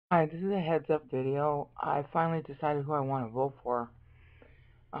Hi, this is a heads up video. I finally decided who I want to vote for.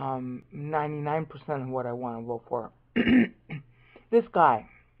 99% of what I want to vote for. This guy,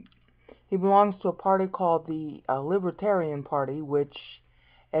 he belongs to a party called the Libertarian Party, which,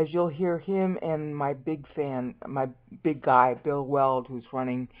 as you'll hear him and my big guy, Bill Weld, who's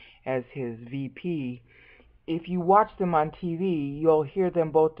running as his VP, if you watch them on TV, you'll hear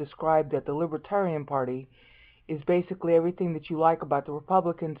them both describe that the Libertarian Party is basically everything that you like about the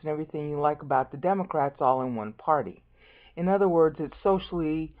Republicans and everything you like about the Democrats all in one party. In other words, it's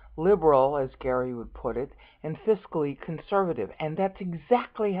socially liberal, as Gary would put it, and fiscally conservative. And that's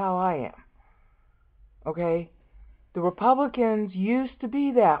exactly how I am. Okay? The Republicans used to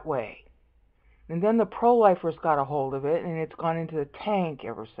be that way. And then the pro-lifers got a hold of it, and it's gone into the tank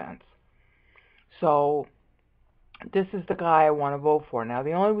ever since. So, this is the guy I want to vote for. Now,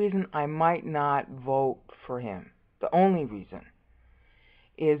 the only reason I might not vote for him, the only reason,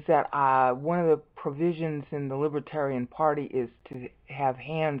 is that one of the provisions in the Libertarian Party is to have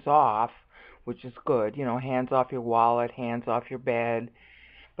hands off, which is good, hands off your wallet, hands off your bed,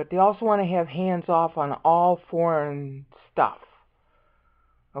 but they also want to have hands off on all foreign stuff,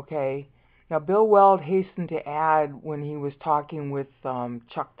 okay? Now, Bill Weld hastened to add when he was talking with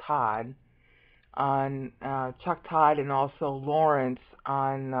Chuck Todd and also Lawrence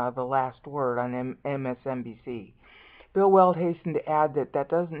on The Last Word on MSNBC. Bill Weld hastened to add that that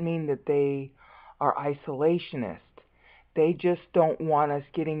doesn't mean that they are isolationist. They just don't want us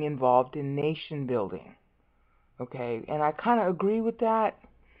getting involved in nation building. Okay, and I kind of agree with that,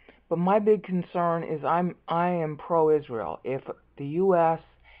 but my big concern is I am pro-Israel. If the U.S.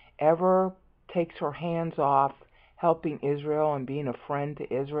 ever takes her hands off helping Israel and being a friend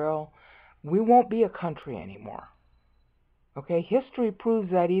to Israel, we won't be a country anymore. Okay, history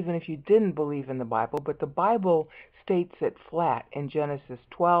proves that even if you didn't believe in the Bible, but the Bible states it flat in Genesis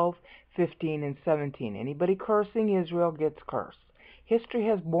 12, 15, and 17. Anybody cursing Israel gets cursed. History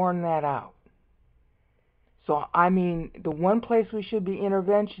has borne that out. So, I mean, the one place we should be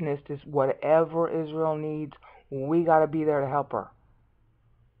interventionist is whatever Israel needs, we got to be there to help her.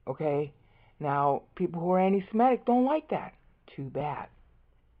 Okay? Now, people who are anti-Semitic don't like that. Too bad.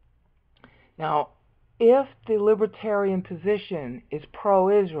 Now, if the libertarian position is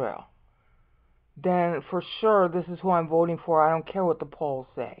pro-Israel, then for sure this is who I'm voting for. I don't care what the polls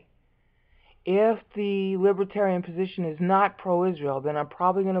say. If the libertarian position is not pro-Israel, then I'm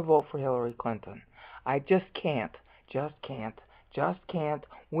probably going to vote for Hillary Clinton. I just can't.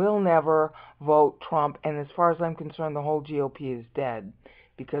 Will never vote Trump. And as far as I'm concerned, the whole GOP is dead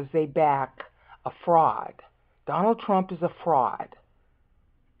because they back a fraud. Donald Trump is a fraud.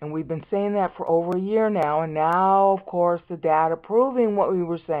 And we've been saying that for over a year now, and now, of course, the data proving what we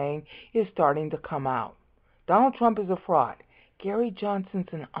were saying is starting to come out. Donald Trump is a fraud. Gary Johnson's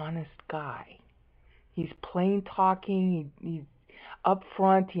an honest guy. He's plain talking, he's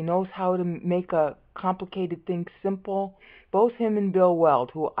upfront, he knows how to make a complicated thing simple. Both him and Bill Weld,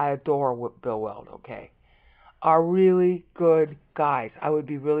 who I adore with Bill Weld, okay, are really good guys. I would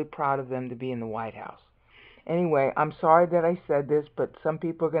be really proud of them to be in the White House. Anyway, I'm sorry that I said this, but some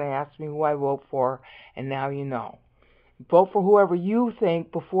people are going to ask me who I vote for, and now you know. Vote for whoever you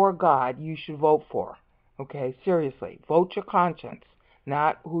think before God you should vote for. Okay, seriously. Vote your conscience,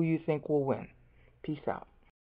 not who you think will win. Peace out.